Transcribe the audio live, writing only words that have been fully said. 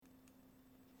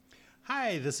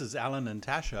Hi, this is Alan and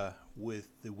Tasha with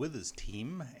the Withers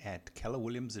team at Keller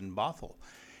Williams in Bothell.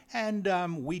 And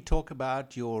we talk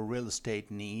about your real estate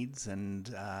needs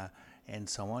and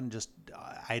so on, just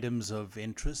items of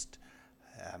interest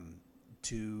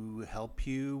to help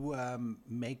you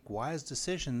make wise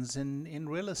decisions in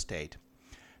real estate.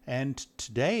 And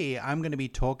today I'm going to be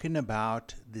talking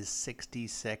about the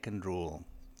 60-second rule.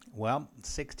 Well,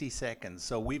 60 seconds.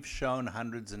 So we've shown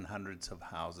hundreds and hundreds of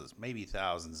houses, maybe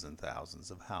thousands and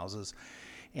thousands of houses.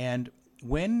 And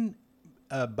when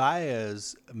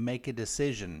buyers make a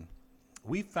decision,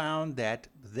 we found that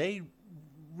they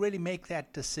really make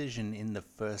that decision in the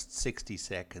first 60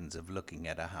 seconds of looking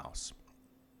at a house.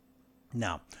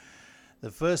 Now,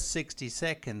 the first 60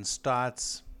 seconds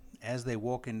starts as they're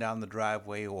walking down the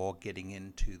driveway or getting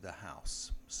into the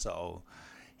house. So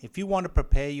if you want to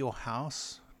prepare your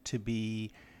house to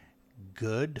be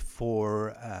good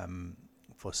for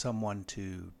someone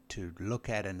to look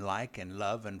at and like and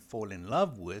love and fall in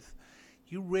love with,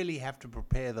 you really have to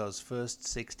prepare those first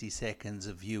 60 seconds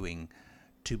of viewing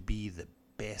to be the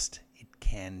best it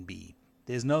can be.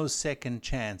 There's no second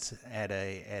chance at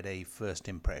a first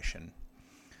impression.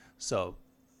 So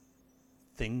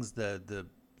things the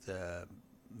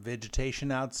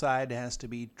vegetation outside has to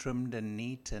be trimmed and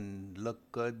neat and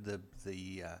look good.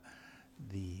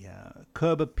 The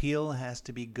curb appeal has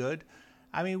to be good.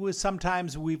 I mean,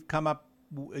 sometimes we've come up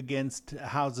against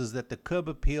houses that the curb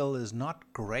appeal is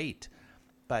not great,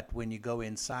 but when you go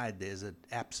inside, there's an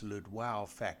absolute wow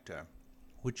factor,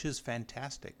 which is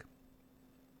fantastic.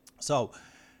 So,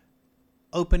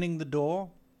 opening the door,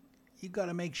 you got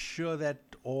to make sure that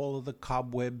all of the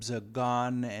cobwebs are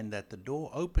gone and that the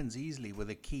door opens easily with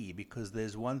a key, because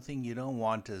there's one thing you don't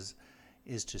want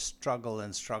is to struggle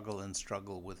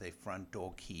with a front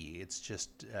door key. It's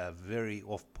just very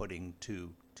off-putting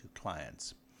to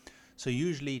clients. So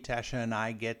usually Tasha and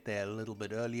I get there a little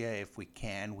bit earlier if we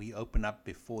can. We open up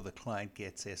before the client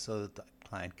gets there so that the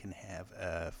client can have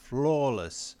a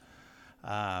flawless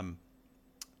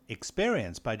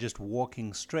experience by just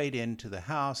walking straight into the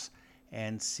house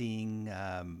and seeing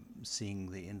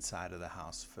the inside of the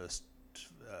house first,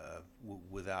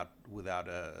 without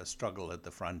a struggle at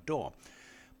the front door.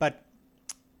 But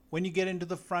when you get into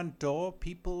the front door,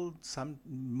 people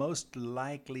most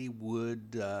likely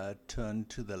would turn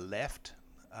to the left.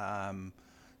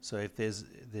 So if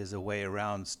there's a way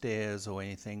around stairs or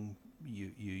anything,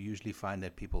 you usually find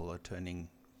that people are turning.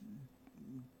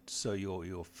 So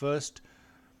your first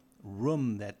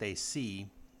room that they see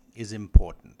is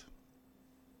important.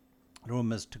 The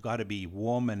room has got to be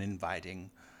warm and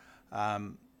inviting.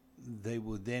 They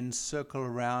will then circle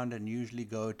around and usually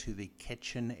go to the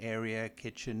kitchen area,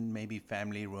 maybe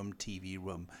family room, TV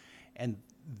room. And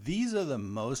these are the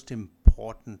most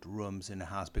important rooms in a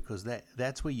house because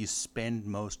that's where you spend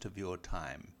most of your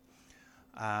time.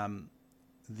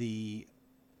 The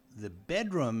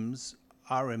bedrooms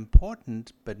are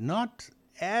important, but not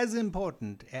as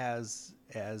important as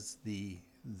the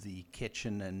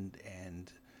kitchen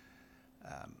and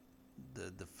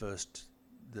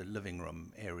the living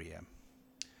room area.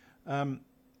 The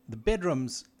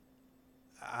bedrooms,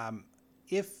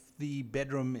 if the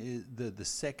bedroom is the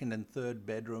second and third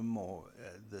bedroom, or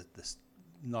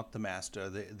not the master,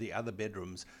 the other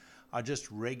bedrooms are just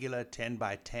regular 10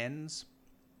 by 10s,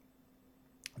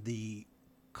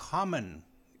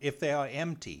 if they are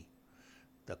empty,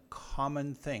 the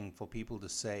common thing for people to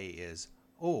say is,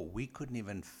 "Oh, we couldn't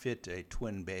even fit a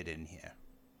twin bed in here."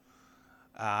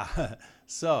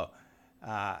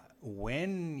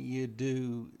 When you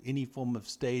do any form of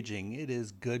staging, it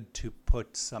is good to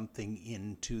put something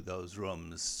into those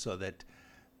rooms so that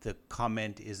the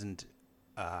comment isn't,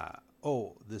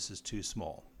 "Oh, this is too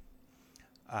small."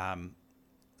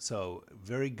 So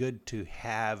very good to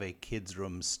have a kid's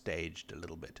room staged a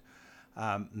little bit.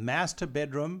 Master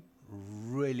bedroom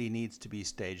really needs to be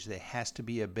staged. There has to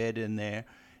be a bed in there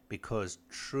because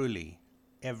truly,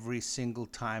 every single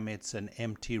time it's an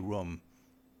empty room,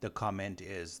 the comment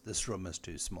is, "This room is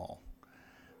too small."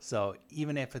 So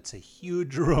even if it's a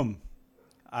huge room,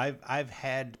 I've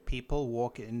had people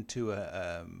walk into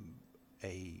a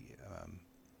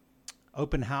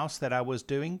open house that I was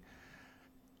doing,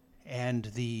 and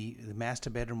the master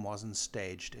bedroom wasn't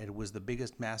staged. It was the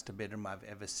biggest master bedroom I've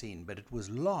ever seen, but it was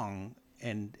long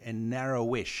and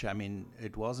narrowish. I mean,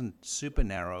 it wasn't super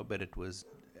narrow, but it was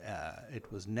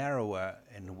narrower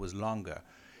and it was longer.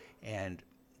 And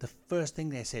the first thing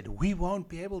they said, "We won't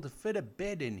be able to fit a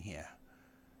bed in here."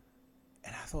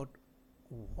 And I thought,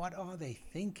 what are they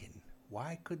thinking?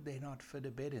 Why could they not fit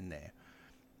a bed in there?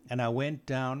 And I went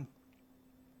down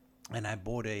and I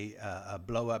bought a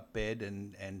blow-up bed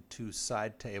and two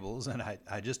side tables, and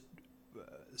I just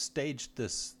staged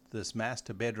this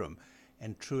master bedroom,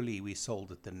 and truly we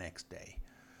sold it the next day.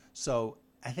 So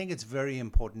I think it's very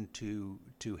important to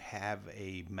have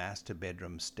a master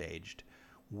bedroom staged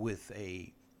with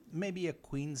a maybe a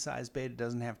queen size bed. It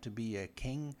doesn't have to be a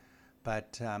king,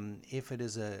 but if it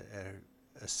is a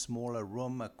smaller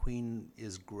room, a queen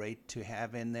is great to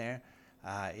have in there.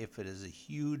 If it is a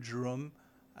huge room,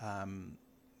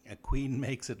 a queen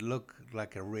makes it look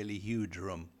like a really huge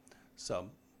room. So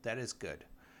that is good.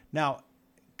 Now,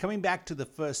 coming back to the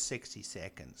first 60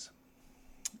 seconds,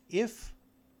 if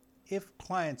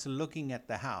clients are looking at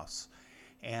the house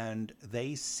and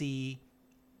they see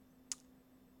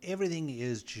everything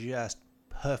is just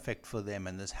perfect for them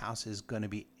and this house is going to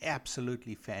be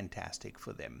absolutely fantastic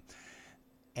for them,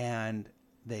 and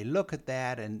they look at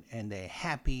that and they're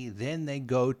happy, then they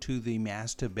go to the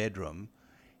master bedroom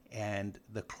and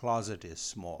the closet is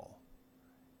small.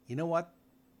 You know what?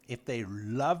 If they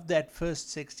love that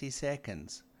first 60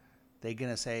 seconds, they're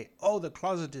going to say, oh, the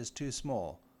closet is too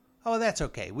small. Oh, that's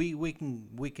okay. We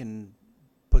can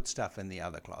put stuff in the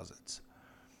other closets.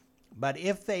 But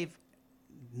if they've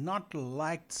not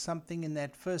liked something in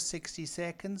that first 60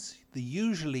 seconds,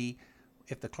 usually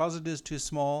if the closet is too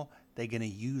small, they're going to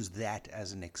use that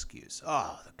as an excuse.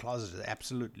 Oh, the closet is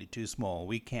absolutely too small.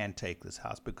 We can't take this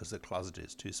house because the closet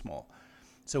is too small.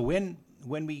 So when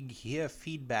we hear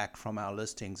feedback from our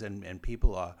listings and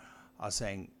people are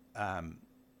saying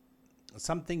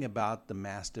something about the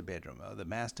master bedroom, or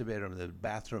the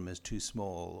bathroom is too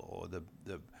small, or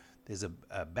there's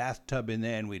a bathtub in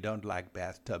there and we don't like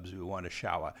bathtubs, we want a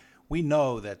shower, we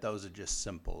know that those are just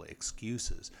simple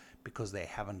excuses because they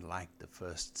haven't liked the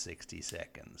first 60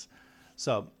 seconds.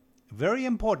 So very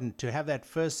important to have that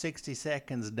first 60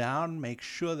 seconds down. Make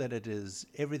sure that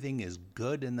everything is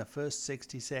good in the first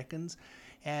 60 seconds.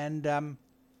 And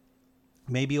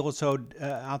maybe also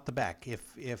out the back,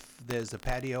 if there's a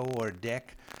patio or a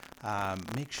deck,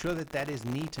 make sure that is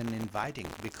neat and inviting,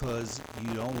 because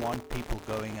you don't want people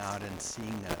going out and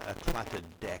seeing a cluttered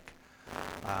deck.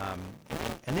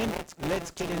 And then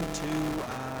let's get into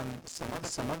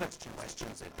some other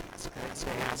questions that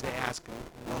they ask.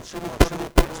 Well, should we put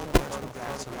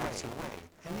photographs away?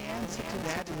 And the answer to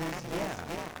that is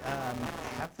yeah.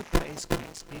 Have the place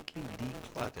completely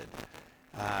decluttered.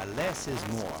 Less is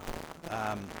more.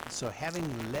 So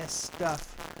having less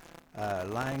stuff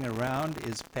lying around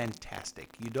is fantastic.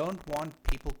 You don't want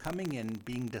people coming in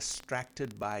being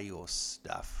distracted by your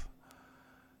stuff.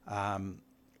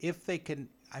 If they can,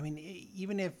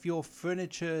 even if your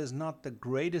furniture is not the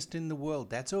greatest in the world,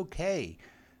 that's okay.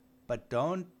 But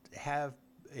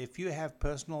if you have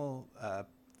personal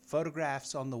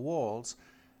photographs on the walls,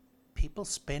 people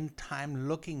spend time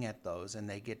looking at those and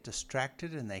they get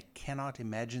distracted and they cannot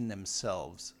imagine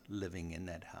themselves living in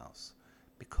that house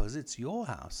because it's your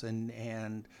house.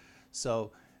 And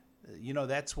so,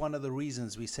 that's one of the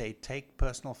reasons we say take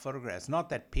personal photographs. Not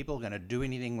that people are going to do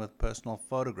anything with personal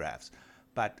photographs,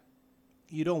 but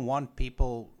you don't want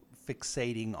people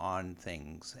fixating on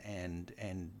things and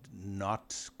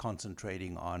not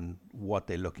concentrating on what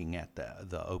they're looking at,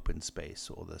 the open space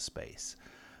or the space,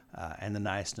 and the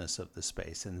niceness of the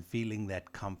space, and feeling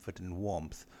that comfort and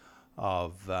warmth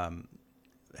of,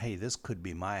 hey, this could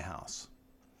be my house.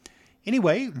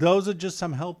 Anyway, those are just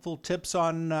some helpful tips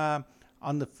on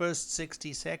the first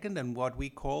 60 second and what we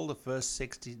call the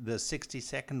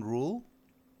 60-second rule.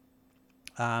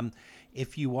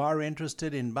 If you are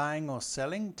interested in buying or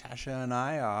selling, Tasha and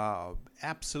I are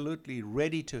absolutely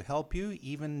ready to help you,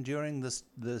 even during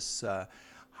this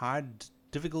hard,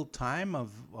 difficult time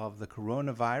of the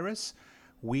coronavirus.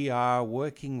 We are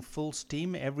working full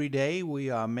steam every day. We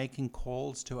are making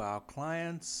calls to our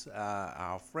clients,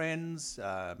 our friends,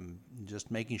 just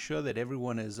making sure that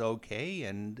everyone is okay,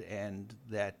 and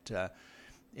that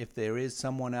if there is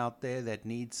someone out there that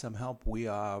needs some help, we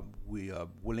are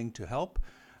willing to help.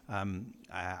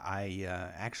 I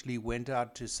actually went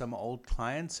out to some old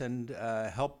clients and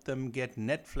helped them get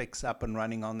Netflix up and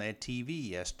running on their TV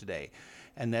yesterday,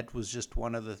 and that was just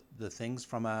one of the things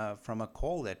from a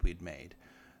call that we'd made.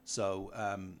 So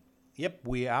yep,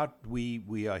 we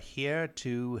are here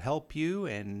to help you,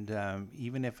 and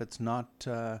even if it's not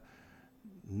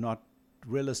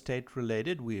real estate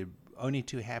related, we're only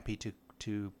too happy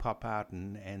to pop out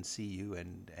and see you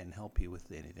and help you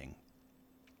with anything.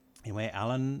 Anyway,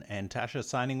 Alan and Tasha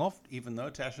signing off, even though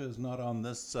Tasha is not on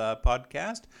this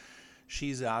podcast.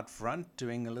 She's out front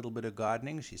doing a little bit of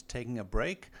gardening. She's taking a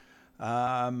break.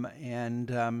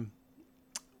 And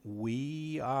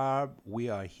we are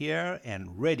here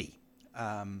and ready.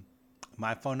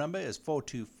 My phone number is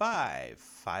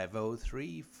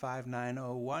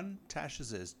 425-503-5901.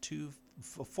 Tash's is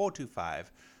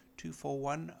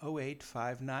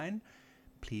 425-241-0859.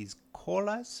 Please call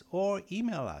us or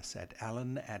email us at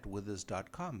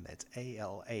alan@withers.com. That's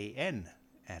ALAN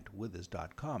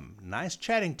 @withers.com. Nice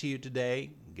chatting to you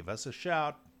today. Give us a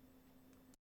shout.